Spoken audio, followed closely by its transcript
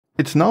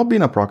It's now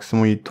been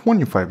approximately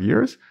 25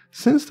 years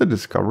since the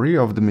discovery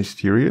of the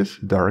mysterious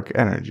dark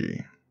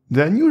energy.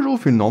 The unusual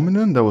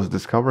phenomenon that was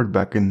discovered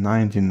back in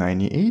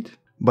 1998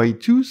 by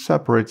two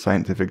separate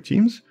scientific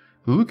teams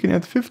looking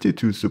at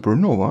 52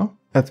 supernovae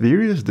at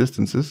various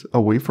distances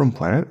away from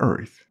planet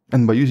Earth.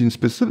 And by using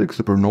specific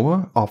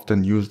supernovae,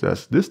 often used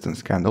as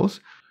distance candles,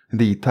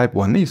 the Type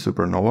 1a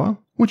supernova,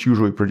 which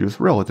usually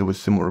produce relatively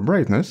similar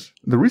brightness,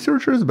 the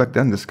researchers back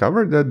then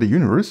discovered that the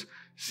universe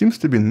seems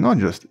to be not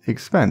just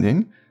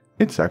expanding,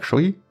 it's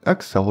actually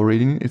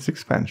accelerating its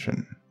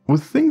expansion,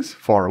 with things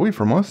far away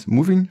from us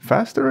moving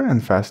faster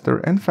and faster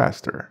and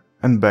faster.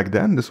 And back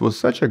then this was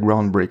such a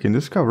groundbreaking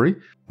discovery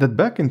that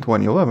back in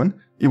 2011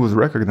 it was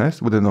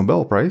recognized with a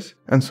Nobel Prize,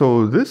 and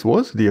so this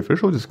was the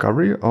official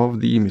discovery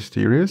of the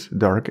mysterious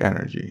dark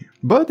energy.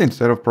 But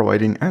instead of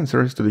providing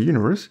answers to the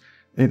universe,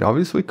 it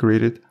obviously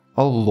created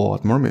a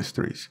lot more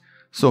mysteries.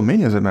 So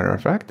many, as a matter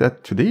of fact,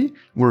 that today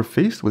we're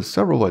faced with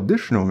several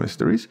additional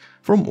mysteries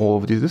from all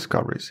of these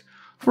discoveries.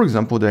 For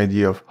example, the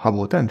idea of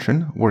Hubble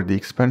tension, where the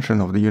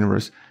expansion of the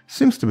universe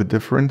seems to be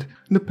different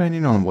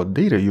depending on what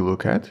data you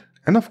look at,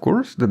 and of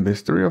course the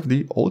mystery of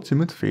the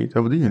ultimate fate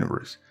of the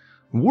universe.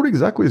 What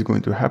exactly is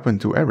going to happen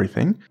to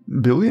everything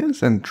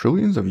billions and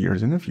trillions of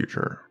years in the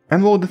future?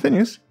 And well, the thing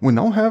is, we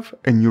now have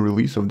a new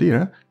release of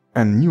data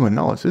and new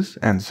analysis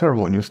and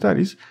several new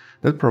studies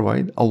that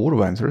provide a lot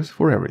of answers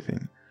for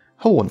everything.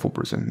 Hello wonderful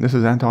person, this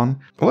is Anton.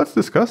 Let's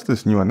discuss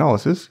this new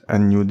analysis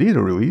and new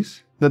data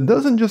release that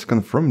doesn't just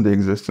confirm the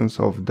existence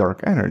of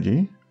dark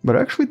energy, but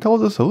actually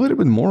tells us a little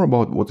bit more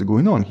about what's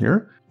going on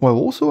here, while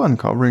also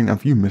uncovering a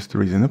few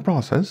mysteries in the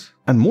process,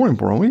 and more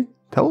importantly,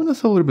 telling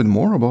us a little bit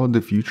more about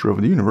the future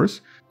of the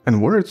universe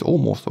and where it's all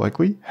most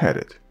likely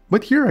headed.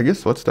 But here I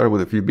guess let's start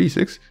with a few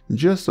basics,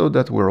 just so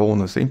that we're all on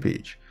the same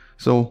page.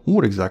 So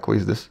what exactly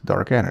is this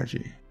dark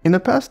energy? In the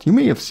past you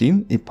may have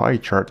seen a pie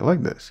chart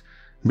like this.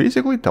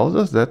 Basically it tells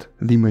us that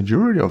the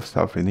majority of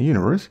stuff in the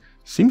universe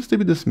seems to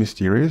be this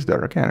mysterious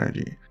dark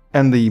energy.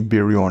 And the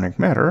baryonic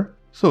matter,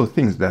 so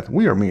things that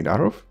we are made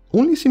out of,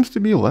 only seems to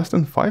be less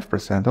than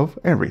 5% of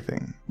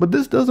everything. But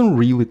this doesn't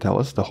really tell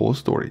us the whole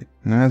story.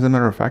 As a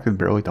matter of fact, it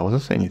barely tells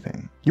us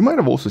anything. You might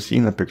have also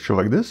seen a picture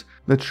like this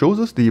that shows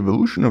us the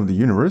evolution of the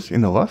universe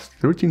in the last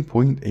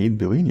 13.8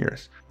 billion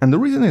years. And the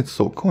reason it's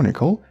so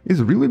conical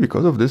is really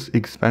because of this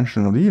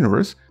expansion of the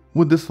universe,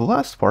 with this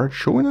last part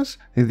showing us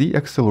the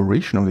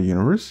acceleration of the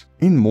universe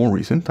in more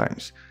recent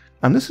times.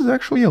 And this is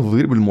actually a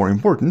little bit more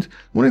important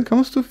when it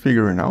comes to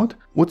figuring out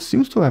what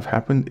seems to have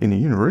happened in the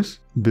universe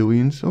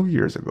billions of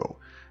years ago.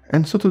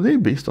 And so today,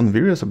 based on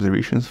various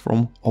observations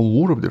from a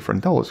lot of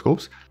different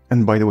telescopes,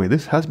 and by the way,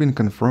 this has been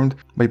confirmed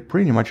by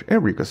pretty much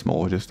every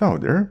cosmologist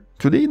out there,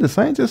 today the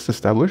scientists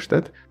established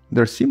that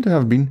there seem to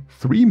have been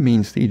three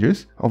main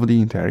stages of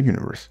the entire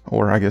universe,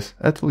 or I guess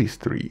at least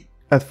three.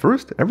 At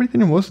first,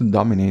 everything was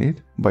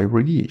dominated by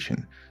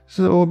radiation,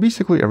 so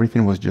basically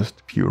everything was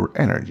just pure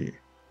energy.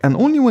 And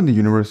only when the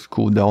universe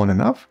cooled down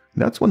enough,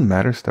 that's when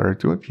matter started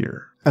to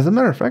appear. As a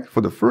matter of fact,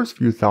 for the first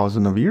few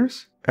thousand of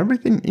years,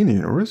 everything in the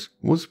universe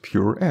was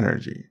pure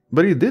energy.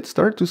 But it did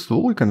start to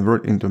slowly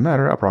convert into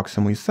matter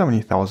approximately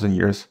 70,000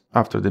 years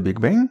after the Big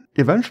Bang,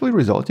 eventually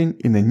resulting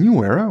in a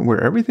new era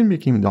where everything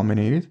became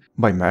dominated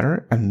by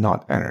matter and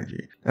not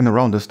energy. And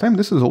around this time,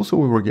 this is also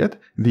where we get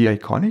the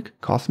iconic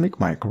cosmic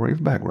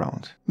microwave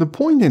background. The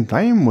point in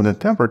time when the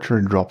temperature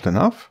dropped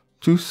enough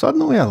to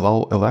suddenly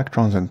allow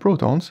electrons and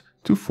protons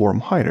to form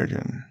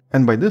hydrogen.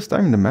 And by this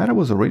time, the matter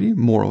was already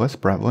more or less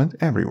prevalent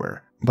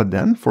everywhere. But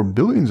then, for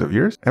billions of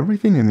years,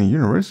 everything in the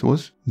universe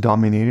was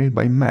dominated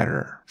by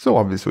matter. So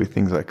obviously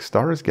things like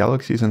stars,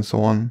 galaxies and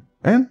so on,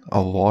 and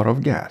a lot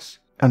of gas.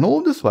 And all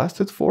of this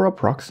lasted for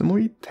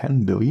approximately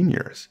 10 billion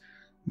years.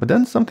 But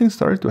then something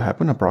started to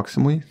happen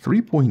approximately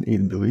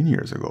 3.8 billion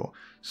years ago,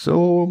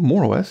 so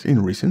more or less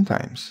in recent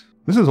times.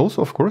 This is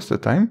also of course the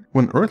time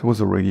when Earth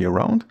was already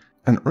around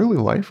and early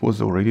life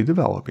was already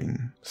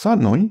developing.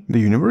 Suddenly, the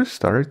universe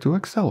started to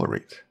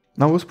accelerate.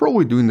 Now it was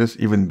probably doing this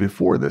even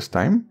before this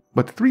time,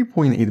 but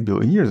 3.8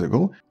 billion years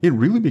ago, it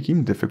really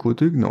became difficult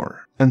to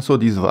ignore. And so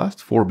these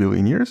last 4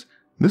 billion years,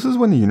 this is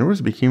when the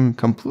universe became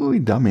completely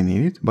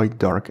dominated by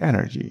dark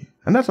energy.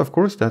 And that's of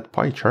course that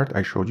pie chart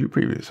I showed you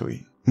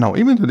previously. Now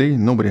even today,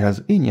 nobody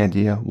has any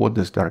idea what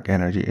this dark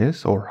energy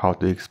is or how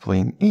to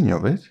explain any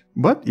of it,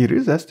 but it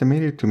is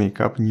estimated to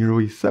make up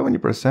nearly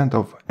 70%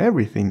 of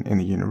everything in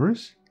the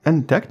universe.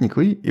 And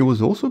technically, it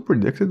was also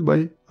predicted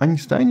by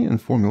Einsteinian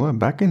formula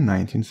back in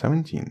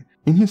 1917.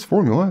 In his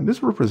formula,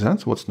 this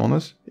represents what's known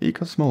as a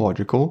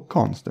cosmological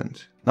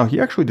constant. Now, he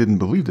actually didn't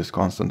believe this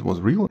constant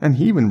was real, and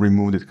he even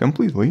removed it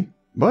completely,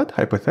 but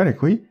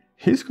hypothetically,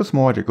 his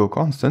cosmological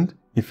constant,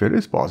 if it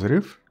is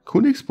positive,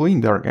 could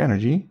explain dark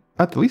energy,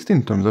 at least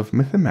in terms of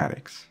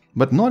mathematics,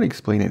 but not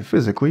explain it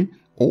physically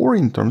or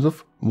in terms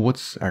of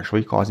what's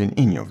actually causing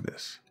any of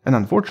this. And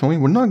unfortunately,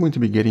 we're not going to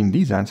be getting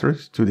these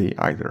answers today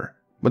either.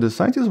 But the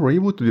scientists were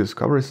able to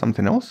discover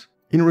something else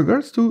in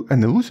regards to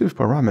an elusive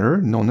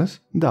parameter known as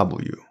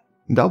W.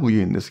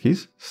 W in this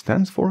case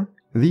stands for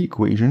the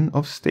equation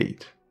of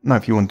state. Now,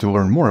 if you want to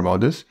learn more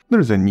about this,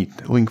 there's a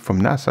neat link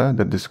from NASA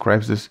that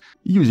describes this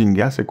using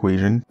gas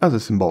equation as a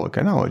symbolic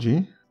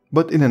analogy.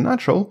 But in a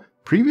nutshell,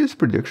 previous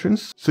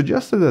predictions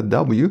suggested that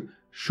W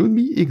should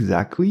be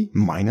exactly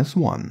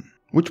 -1,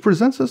 which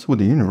presents us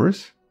with a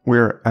universe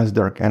where as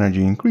dark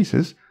energy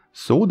increases,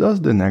 so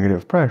does the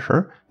negative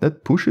pressure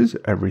that pushes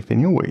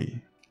everything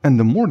away. And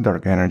the more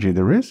dark energy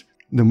there is,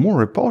 the more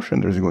repulsion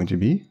there's going to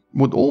be,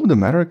 with all of the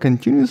matter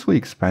continuously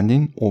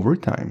expanding over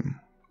time.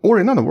 Or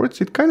in other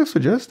words, it kind of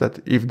suggests that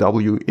if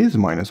W is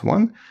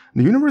 -1,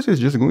 the universe is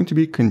just going to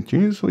be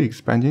continuously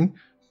expanding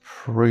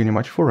pretty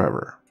much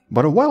forever.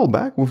 But a while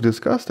back, we've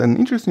discussed an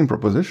interesting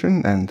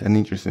proposition and an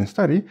interesting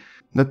study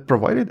that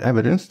provided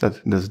evidence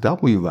that this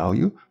W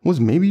value was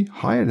maybe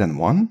higher than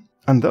 1,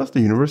 and thus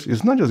the universe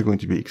is not just going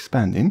to be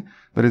expanding,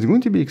 but it's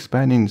going to be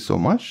expanding so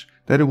much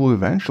that it will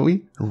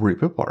eventually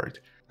rip apart.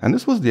 And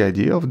this was the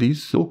idea of the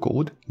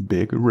so-called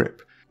Big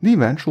Rip, the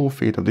eventual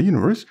fate of the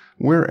universe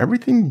where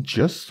everything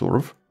just sort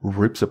of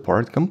rips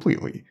apart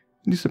completely,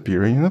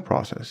 disappearing in the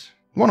process.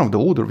 One of the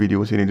older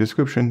videos in the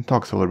description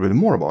talks a little bit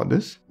more about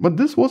this, but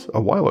this was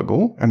a while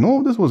ago and all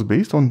of this was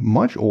based on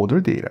much older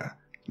data.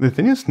 The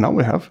thing is, now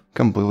we have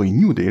completely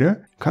new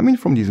data coming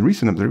from these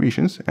recent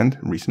observations and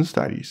recent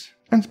studies,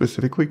 and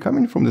specifically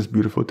coming from this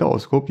beautiful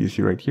telescope you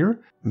see right here,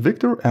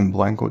 Victor M.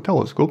 Blanco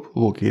telescope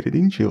located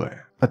in Chile.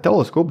 A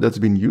telescope that's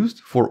been used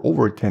for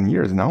over 10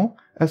 years now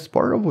as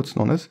part of what's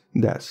known as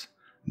DES,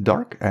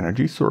 Dark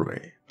Energy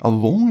Survey, a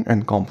long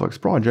and complex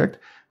project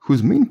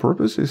whose main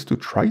purpose is to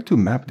try to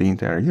map the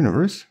entire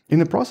universe, in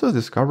the process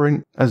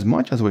discovering as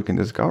much as we can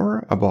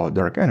discover about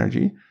dark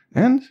energy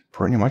and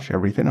pretty much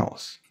everything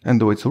else. And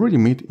though it's already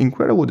made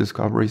incredible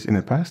discoveries in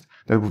the past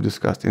that we've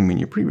discussed in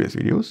many previous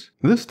videos,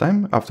 this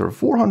time, after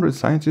 400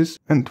 scientists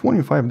and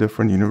 25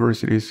 different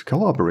universities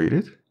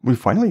collaborated, we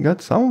finally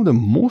got some of the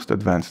most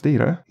advanced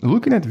data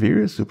looking at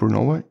various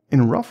supernovae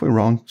in roughly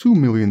around 2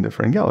 million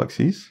different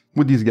galaxies,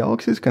 with these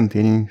galaxies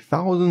containing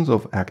thousands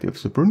of active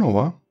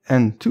supernovae,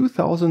 and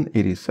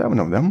 2087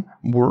 of them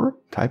were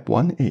Type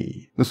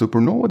 1a, the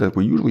supernova that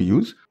we usually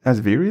use as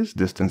various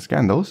distance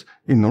candles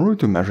in order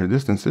to measure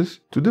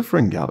distances to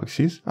different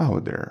galaxies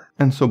out there.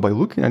 And so by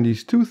looking at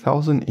these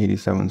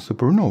 2087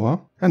 supernova,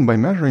 and by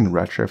measuring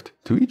redshift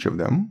to each of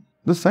them,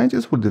 the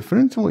scientists were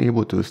definitively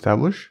able to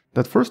establish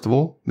that first of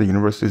all, the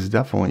universe is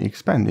definitely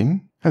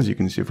expanding, as you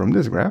can see from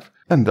this graph,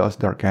 and thus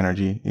dark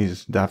energy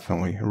is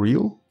definitely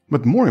real,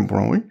 but more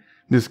importantly,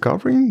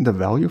 discovering the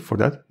value for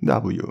that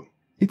W.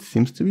 It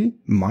seems to be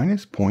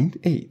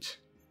 -0.8,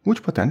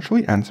 which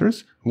potentially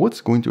answers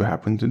what's going to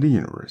happen to the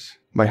universe.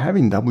 By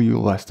having W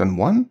less than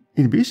 1,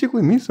 it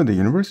basically means that the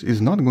universe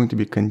is not going to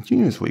be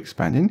continuously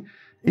expanding,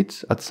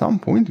 it's at some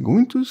point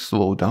going to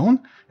slow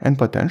down and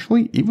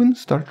potentially even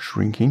start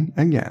shrinking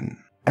again.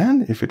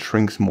 And if it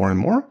shrinks more and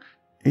more,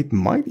 it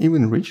might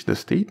even reach the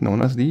state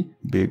known as the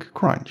Big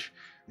Crunch.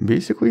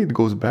 Basically, it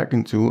goes back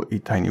into a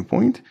tiny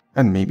point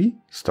and maybe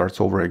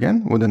starts over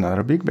again with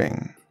another Big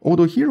Bang.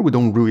 Although here we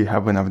don't really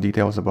have enough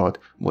details about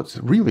what's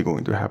really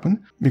going to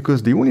happen,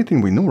 because the only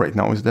thing we know right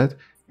now is that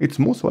it's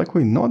most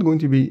likely not going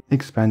to be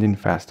expanding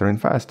faster and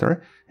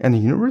faster, and the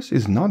universe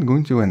is not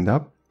going to end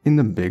up in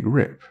the Big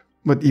Rip.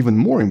 But even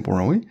more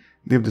importantly,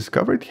 they've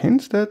discovered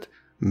hints that,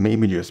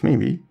 maybe just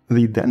maybe,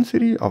 the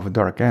density of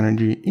dark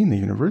energy in the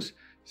universe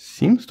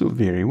seems to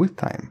vary with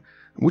time,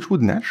 which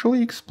would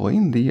naturally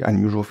explain the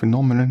unusual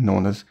phenomenon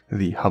known as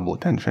the Hubble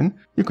tension.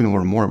 You can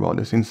learn more about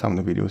this in some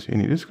of the videos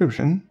in the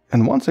description,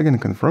 and once again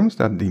confirms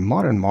that the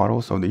modern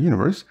models of the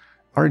universe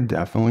are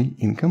definitely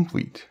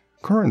incomplete.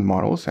 Current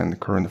models and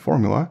current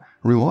formula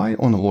rely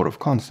on a lot of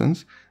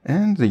constants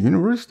and the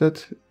universe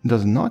that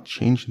does not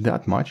change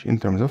that much in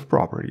terms of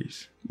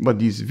properties. But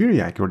these very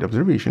accurate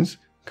observations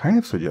kind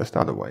of suggest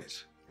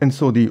otherwise. And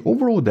so the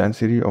overall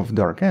density of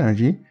dark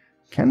energy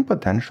can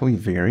potentially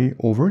vary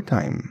over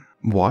time.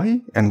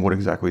 Why and what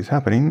exactly is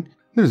happening?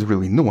 There's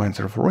really no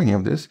answer for any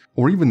of this,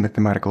 or even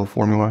mathematical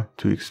formula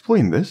to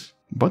explain this,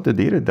 but the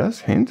data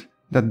does hint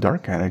that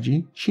dark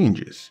energy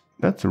changes.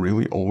 That's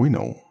really all we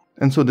know.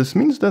 And so this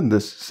means that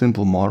this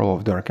simple model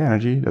of dark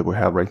energy that we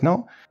have right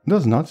now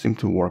does not seem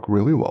to work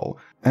really well.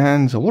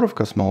 And a lot of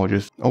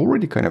cosmologists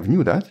already kind of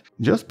knew that,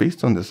 just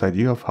based on this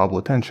idea of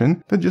Hubble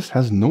tension that just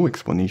has no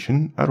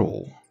explanation at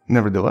all.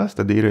 Nevertheless,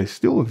 the data is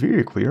still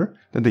very clear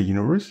that the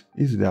universe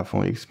is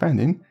definitely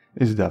expanding,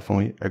 is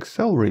definitely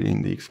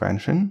accelerating the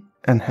expansion,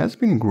 and has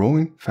been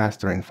growing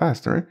faster and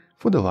faster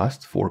for the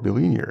last 4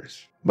 billion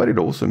years. But it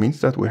also means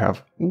that we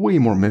have way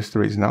more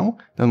mysteries now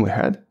than we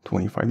had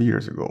 25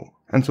 years ago.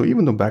 And so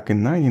even though back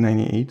in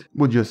 1998,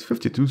 with just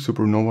 52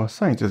 supernova,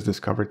 scientists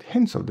discovered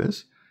hints of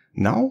this,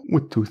 now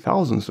with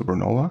 2000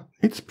 supernova,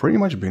 it's pretty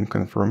much been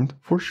confirmed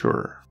for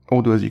sure.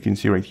 Although as you can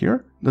see right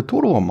here, the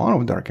total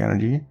amount of dark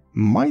energy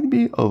might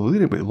be a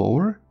little bit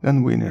lower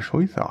than we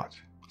initially thought.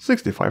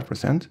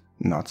 65%,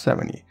 not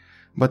 70%.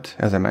 But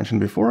as I mentioned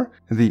before,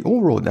 the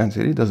overall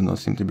density does not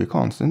seem to be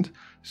constant,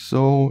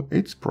 so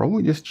it's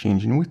probably just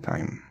changing with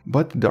time.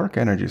 But Dark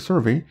Energy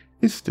Survey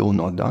is still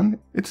not done,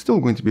 it's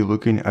still going to be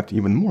looking at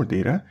even more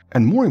data,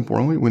 and more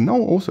importantly, we now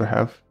also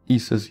have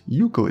ESA's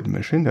Euclid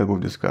mission that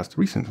we've discussed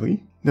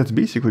recently, that's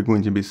basically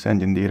going to be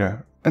sending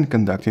data and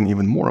conducting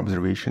even more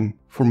observation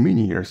for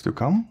many years to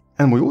come.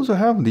 And we also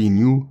have the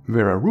new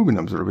Vera Rubin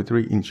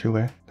Observatory in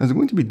Chile that's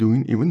going to be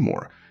doing even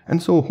more.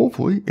 And so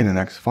hopefully in the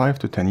next 5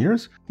 to 10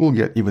 years, we'll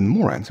get even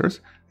more answers,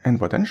 and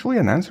potentially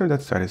an answer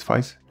that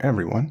satisfies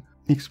everyone,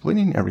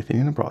 explaining everything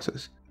in the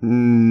process.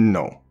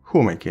 No,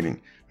 who am I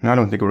kidding? I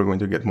don't think we're going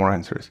to get more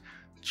answers.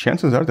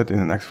 Chances are that in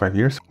the next 5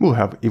 years, we'll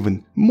have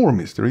even more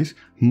mysteries,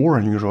 more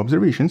unusual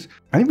observations,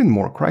 and even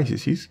more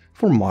crises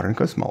for modern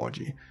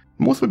cosmology.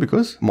 Mostly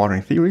because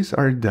modern theories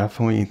are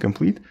definitely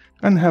incomplete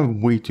and have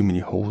way too many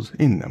holes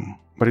in them.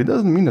 But it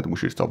doesn't mean that we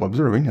should stop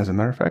observing. As a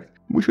matter of fact,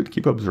 we should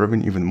keep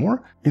observing even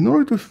more in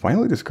order to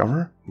finally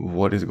discover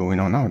what is going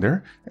on out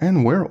there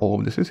and where all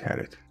of this is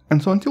headed.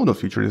 And so until those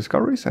future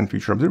discoveries and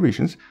future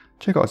observations,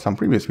 check out some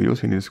previous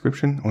videos in the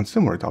description on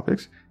similar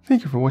topics.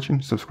 Thank you for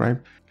watching,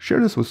 subscribe,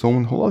 share this with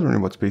someone who loves learning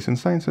about space and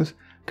sciences,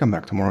 come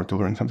back tomorrow to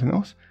learn something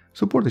else,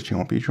 support the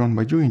channel on Patreon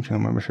by joining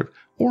channel membership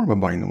or by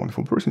buying the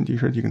Wonderful Person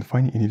t-shirt you can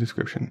find in the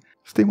description.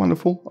 Stay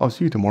wonderful, I'll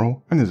see you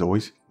tomorrow, and as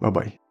always, bye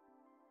bye.